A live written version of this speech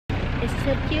It's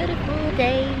a beautiful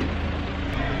day.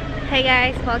 Hey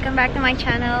guys, welcome back to my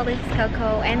channel. This is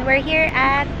Coco and we're here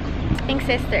at Pink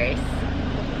Sisters.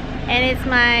 And it's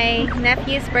my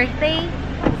nephew's birthday.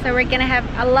 So we're gonna have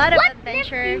a lot of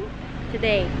adventure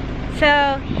today. So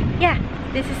yeah,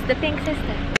 this is the Pink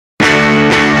Sister.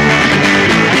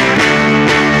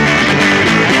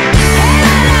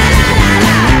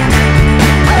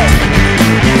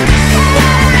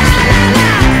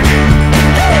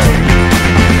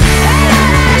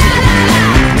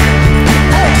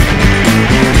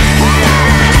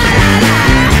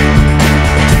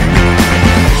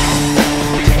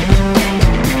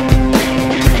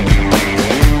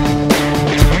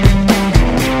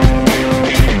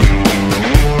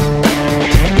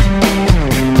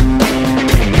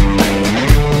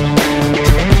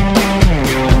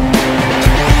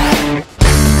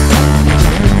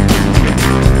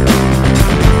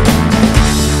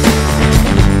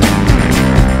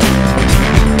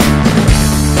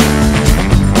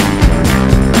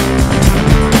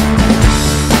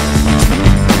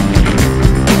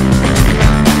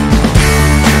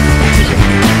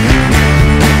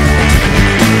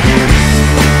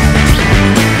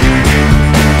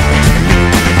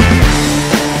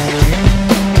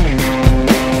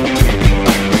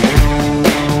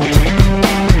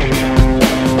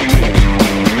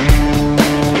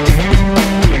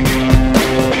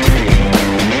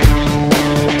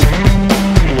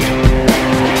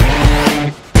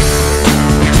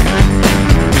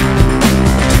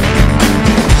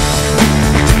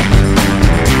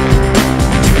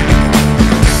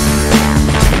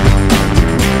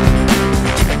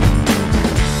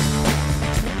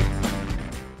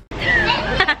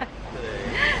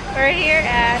 We're here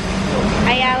at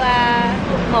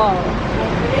Mall.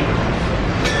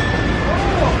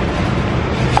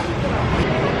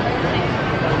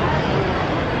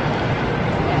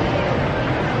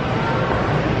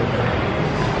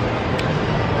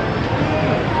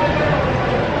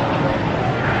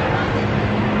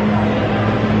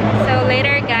 So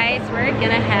later guys, we're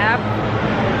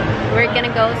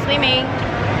gonna go swimming.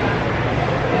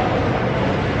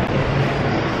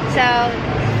 So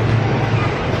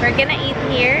we're gonna eat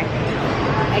here,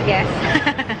 I guess.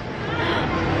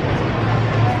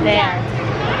 There.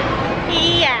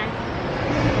 Yeah.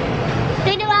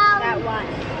 That one.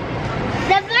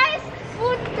 The first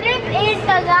food trip is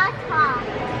Tagaytay.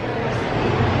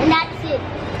 And that's it.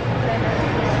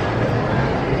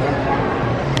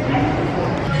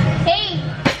 Hey!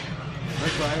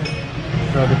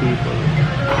 For the people.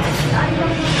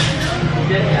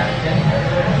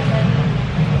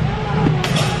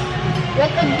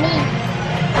 Look at me.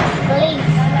 Please.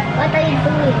 What are you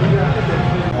doing?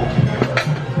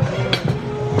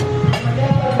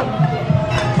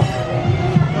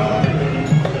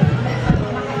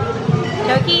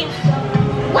 Joking.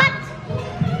 What?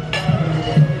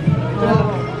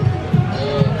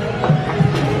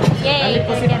 Yay.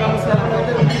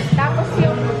 Tapos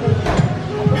yung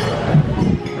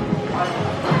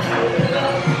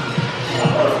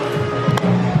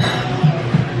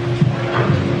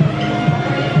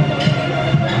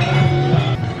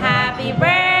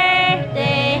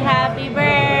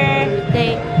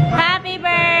Happy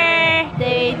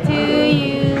birthday to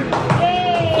you.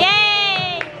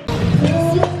 Yay! You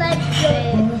let the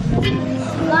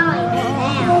slime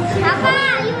now. Papa,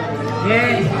 you...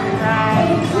 Yay!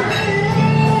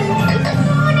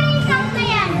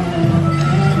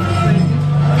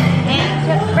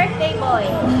 And birthday boy.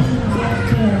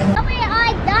 Okay,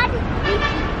 I done.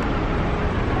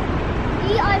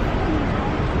 We are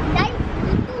done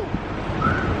too.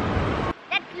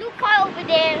 That blue car over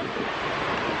there.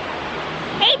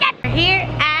 Hey, that. We're here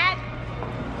at,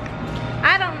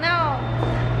 I don't know,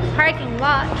 parking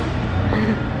lot.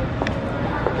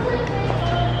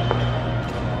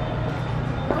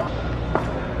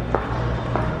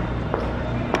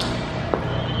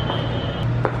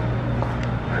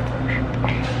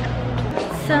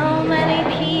 So many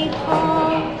people.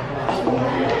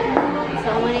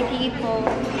 So many people.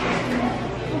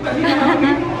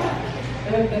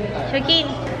 Joaquin.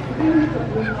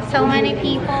 So many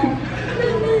people.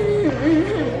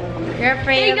 You're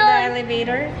afraid of the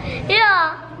elevator?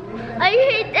 Yeah, I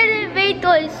hate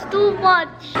elevators too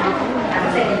much.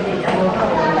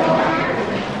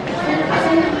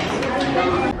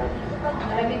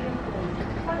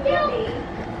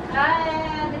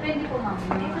 Depende po, ma'am.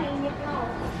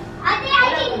 Ate, I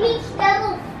can reach the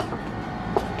roof.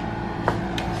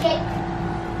 Shit.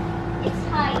 It's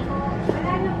high.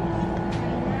 Wala na po.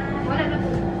 Wala na po.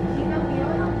 Sino po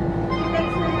yun?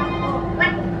 Text na lang po.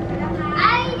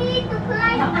 I need to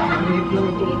climb. May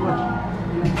floating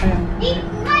one.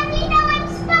 Mommy, now I'm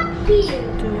stuck here.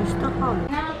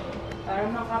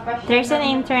 There's an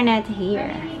internet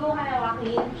here.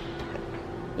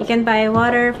 You can buy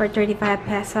water for 35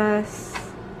 pesos.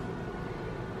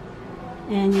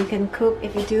 And you can cook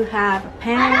if you do have a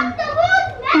pan.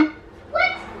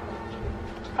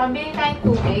 Pambili tayong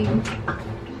tubig.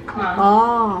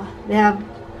 Oh, they have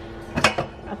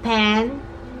a pan,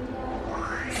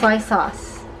 soy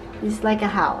sauce. It's like a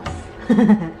house.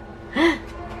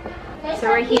 So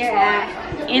we're here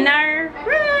in our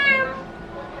room.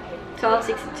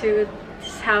 1262.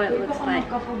 This is how it looks like.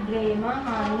 Problema,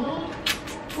 honey.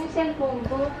 Yung cellphone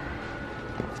ko.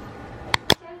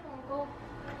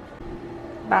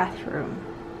 Bathroom.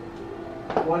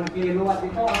 1 kilowatt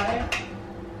ito ay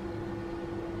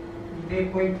hindi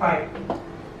 0.5.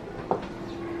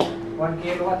 1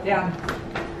 kilowatt yan.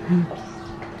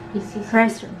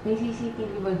 Restroom. May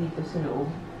CCTV ba dito sa loob?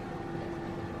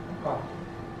 Oh.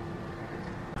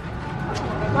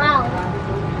 Wow.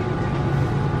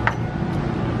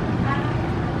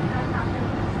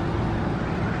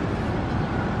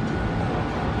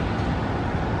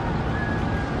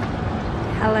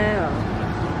 Hello.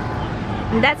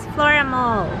 And that's Filmora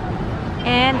Mall.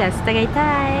 And that's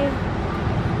Tagaytay.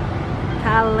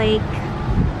 Tal Lake.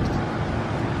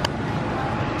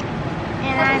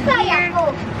 And I'm here.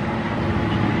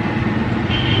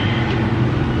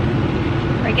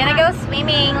 We're gonna go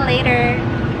swimming later.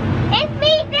 It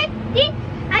made it.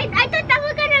 I thought I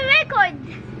was gonna record.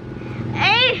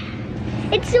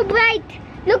 It's so bright.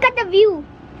 Look at the view.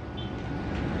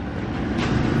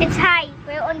 It's high.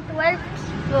 We're on 12th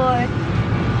floor.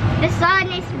 The sun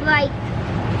is bright.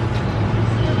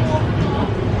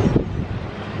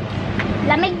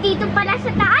 Lamig dito pala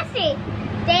sa taas eh.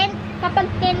 Then, kapag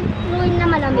 10th floor na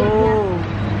malamig na.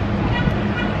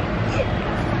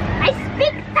 I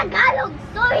speak Tagalog.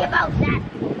 Sorry about that.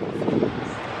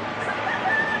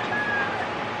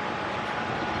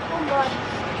 Oh God.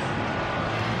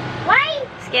 Why?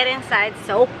 Let's get inside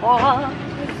so hot.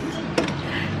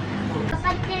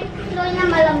 Kapag 10th floor na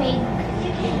malamig.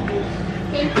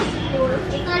 10th floor.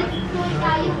 12th floor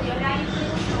tayo.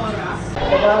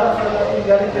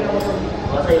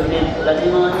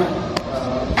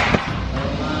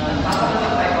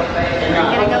 We're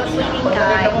gonna go swimming,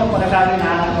 guys.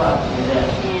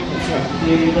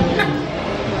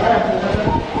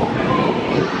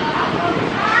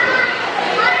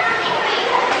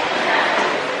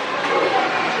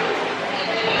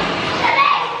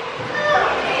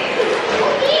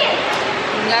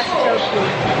 That's so cool.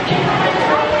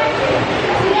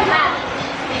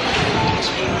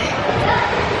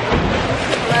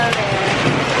 Hello there.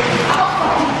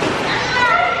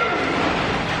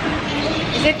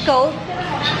 Is it cold?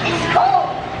 It's cold.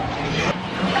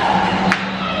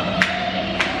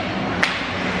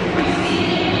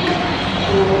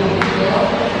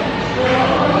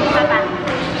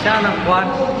 Siya ng kwan.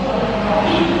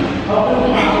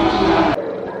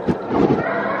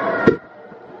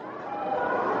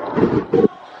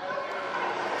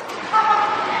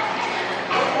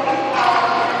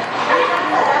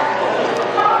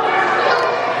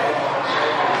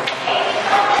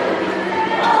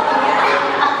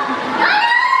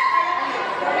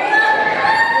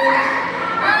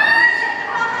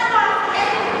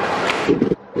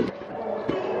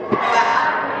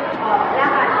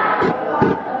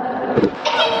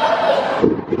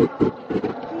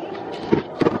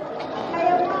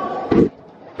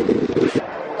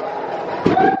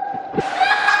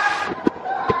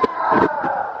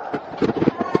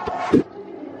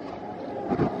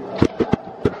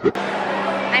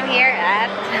 I'm here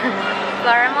at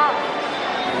Filmora Mall.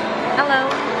 Hello.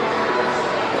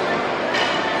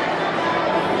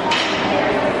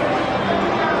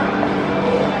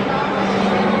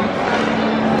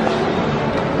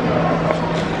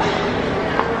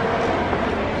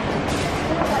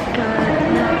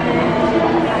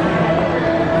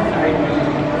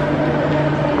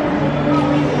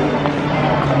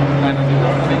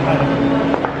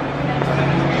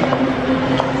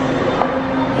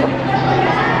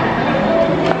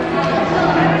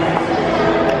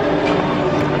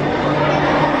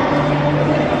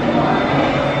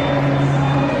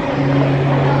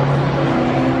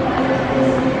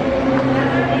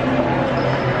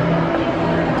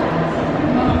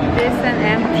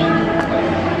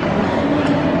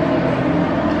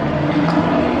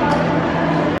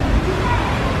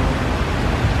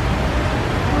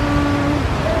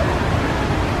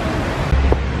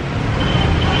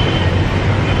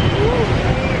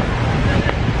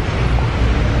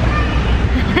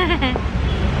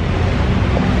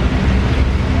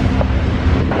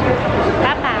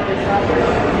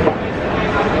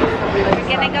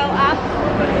 gonna go up?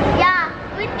 Yeah,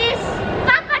 with this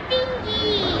Papa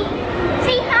Dingy.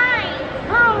 Say hi.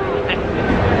 Oh.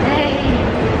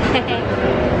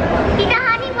 Tita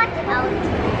Honey, watch out.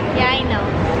 Yeah, I know.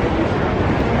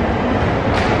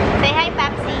 Say hi,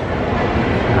 Papsi.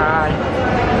 Hi.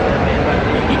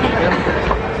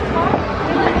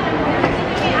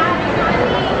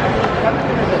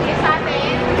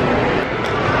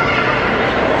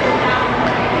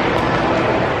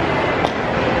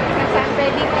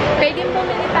 Pwede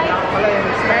bumili tayo.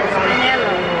 That's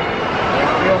vanilla.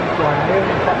 Yung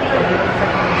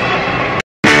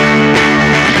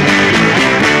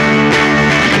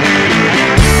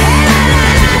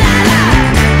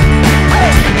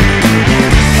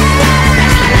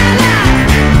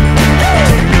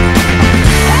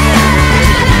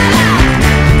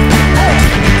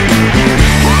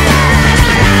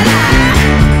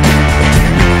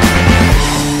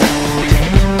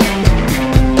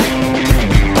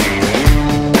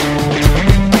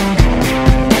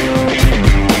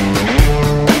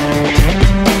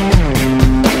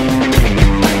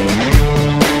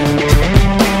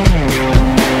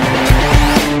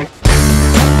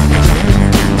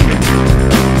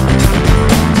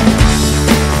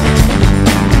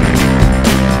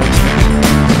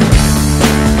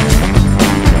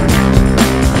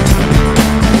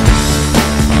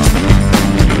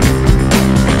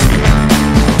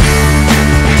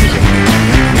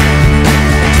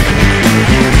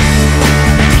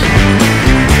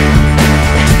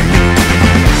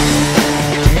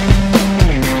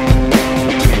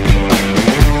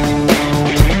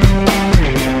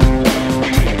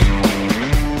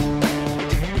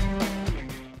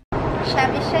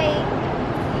Shabby shake.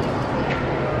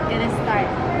 Gonna start.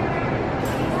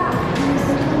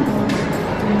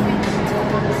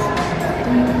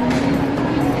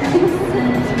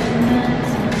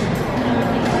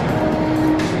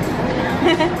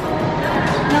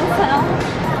 No sound.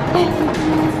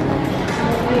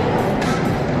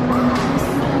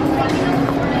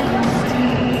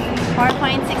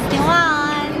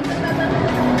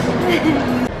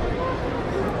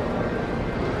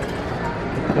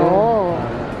 Oh.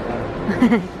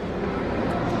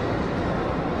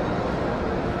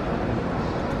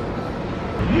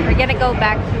 We're gonna go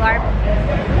back to our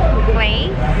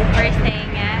place we're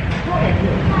staying at.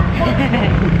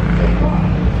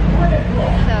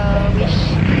 So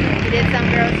we did some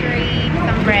groceries,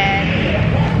 some bread,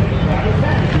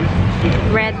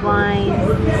 red wine,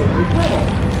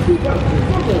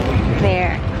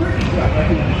 there,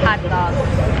 hot dogs,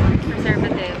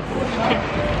 preservatives,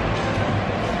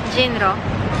 Jinro.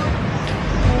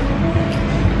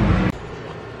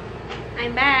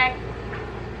 I'm back.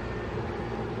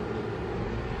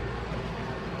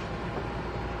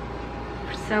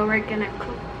 So we're gonna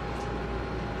cook.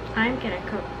 I'm gonna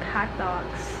cook hot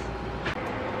dogs.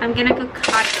 I'm gonna cook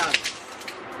hot dogs.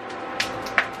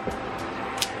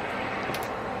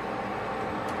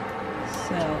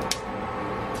 So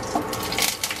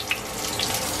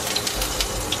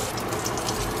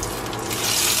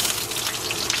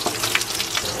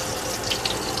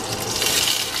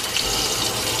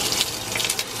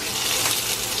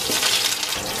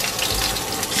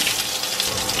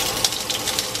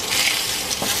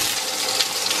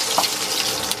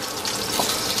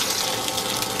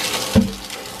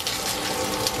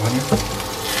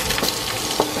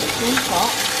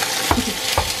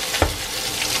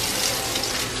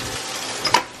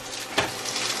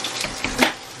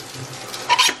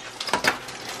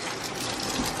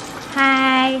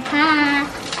hi. Hi.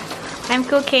 I'm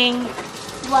cooking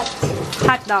What?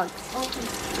 hot dogs. Okay.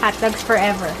 Hot dogs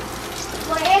forever.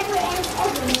 Forever and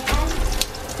ever, man.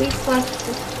 Please watch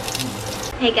this.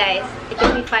 Hey guys, it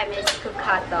took me 5 minutes to cook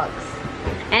hot dogs.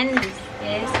 And this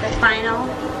is the final.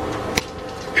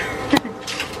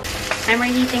 I'm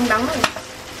reheating bangus.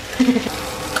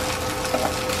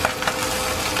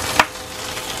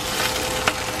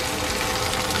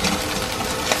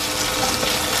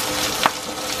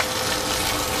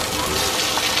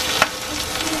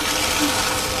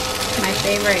 My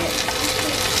favorite.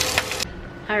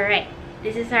 Alright,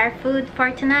 this is our food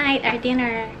for tonight, our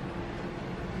dinner.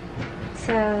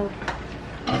 So,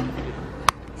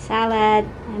 salad,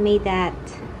 I made that.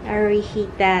 I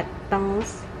reheat that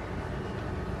bangus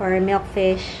or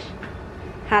milkfish.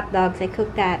 Hot dogs, I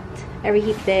cooked that. I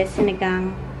reheat this,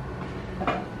 sinigang.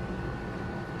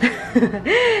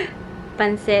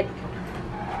 Pancit.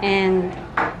 And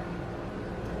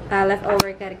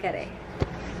leftover kare-kare.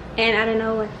 And I don't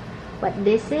know what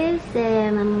this is.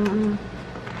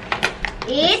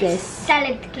 It's this?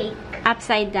 salad cake.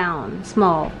 Upside down,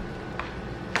 small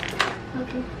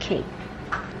Okay. cake.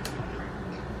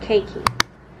 cakey.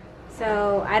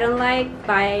 So I don't like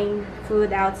buying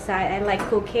food outside. I like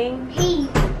cooking. Hey.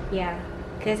 Yeah,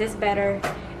 because it's better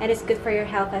and it's good for your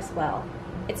health as well.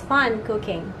 It's fun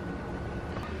cooking.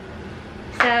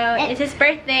 So it's his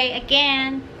birthday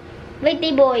again.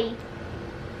 Birthday boy.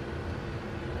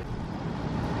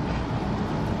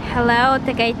 Hello,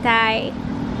 Tagaytay.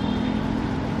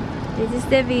 This is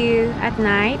the view at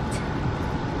night.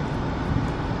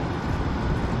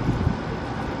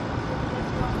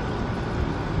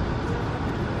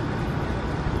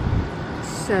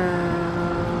 So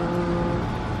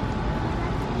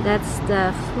that's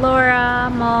the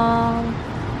Filmora Mall.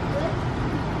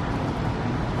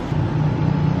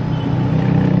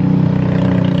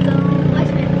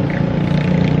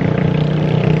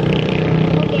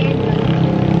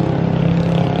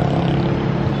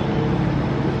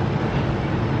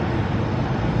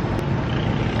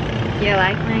 You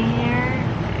like my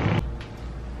hair?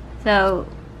 So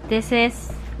this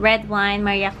is red wine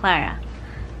Maria Clara.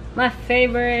 My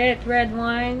favorite red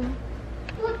wine.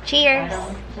 Cheers!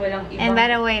 And by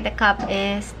the way, the cup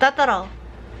is Totoro.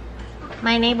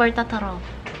 My neighbor Totoro.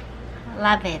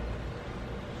 Love it.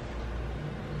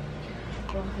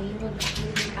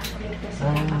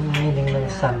 Anong meaning ng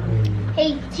sungreen?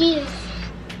 Hey, cheers.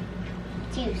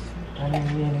 Cheers. Anong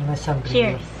meaning ng sungreen?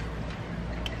 Cheers.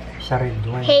 Sa red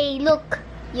wine. Hey, look.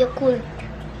 You're cool.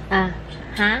 Huh?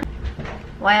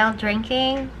 While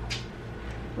drinking,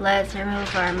 let's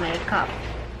remove our makeup.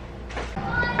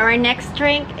 Our next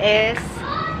drink is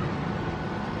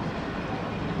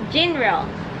ginger ale.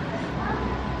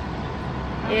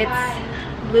 It's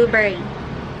blueberry.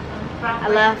 I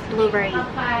love blueberry.